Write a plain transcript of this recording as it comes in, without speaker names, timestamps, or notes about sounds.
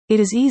It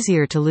is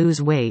easier to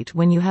lose weight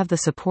when you have the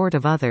support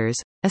of others,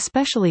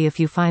 especially if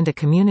you find a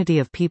community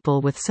of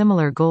people with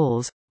similar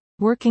goals.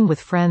 Working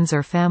with friends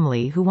or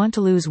family who want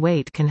to lose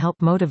weight can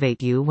help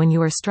motivate you when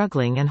you are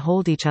struggling and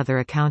hold each other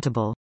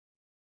accountable.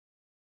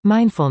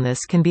 Mindfulness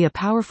can be a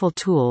powerful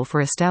tool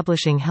for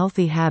establishing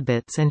healthy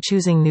habits and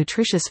choosing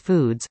nutritious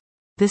foods.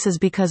 This is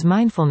because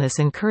mindfulness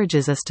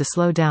encourages us to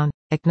slow down,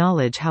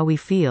 acknowledge how we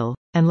feel,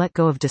 and let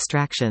go of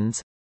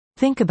distractions.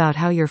 Think about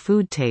how your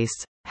food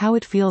tastes, how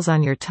it feels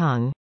on your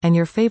tongue, and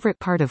your favorite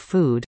part of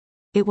food.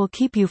 It will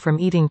keep you from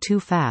eating too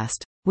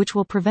fast, which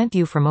will prevent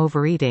you from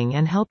overeating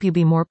and help you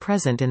be more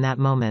present in that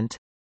moment.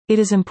 It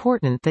is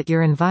important that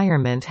your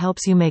environment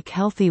helps you make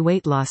healthy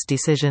weight loss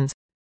decisions.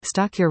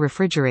 Stock your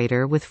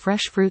refrigerator with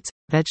fresh fruits,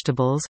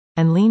 vegetables,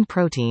 and lean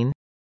protein.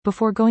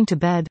 Before going to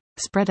bed,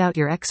 spread out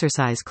your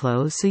exercise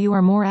clothes so you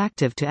are more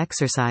active to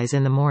exercise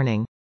in the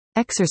morning.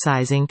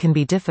 Exercising can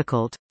be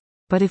difficult,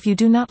 but if you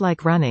do not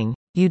like running,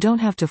 you don't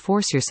have to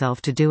force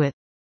yourself to do it.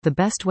 The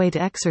best way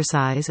to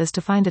exercise is to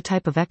find a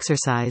type of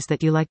exercise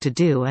that you like to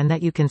do and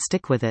that you can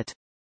stick with it.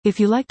 If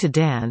you like to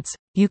dance,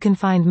 you can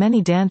find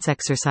many dance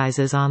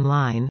exercises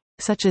online,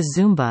 such as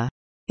Zumba.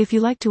 If you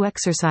like to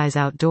exercise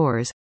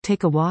outdoors,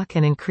 take a walk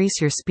and increase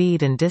your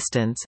speed and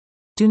distance.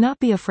 Do not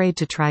be afraid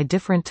to try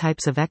different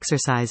types of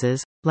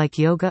exercises, like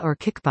yoga or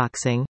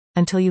kickboxing,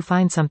 until you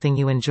find something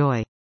you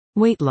enjoy.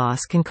 Weight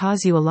loss can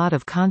cause you a lot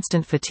of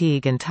constant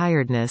fatigue and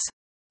tiredness.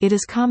 It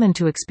is common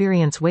to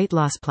experience weight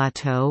loss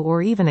plateau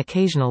or even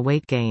occasional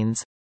weight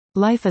gains.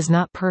 Life is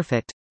not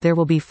perfect, there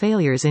will be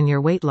failures in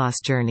your weight loss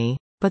journey,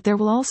 but there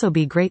will also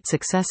be great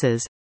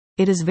successes.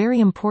 It is very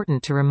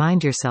important to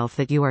remind yourself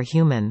that you are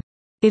human.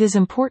 It is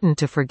important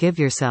to forgive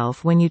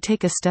yourself when you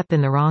take a step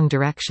in the wrong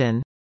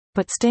direction,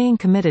 but staying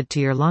committed to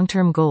your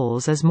long-term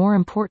goals is more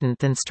important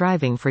than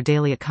striving for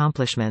daily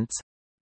accomplishments.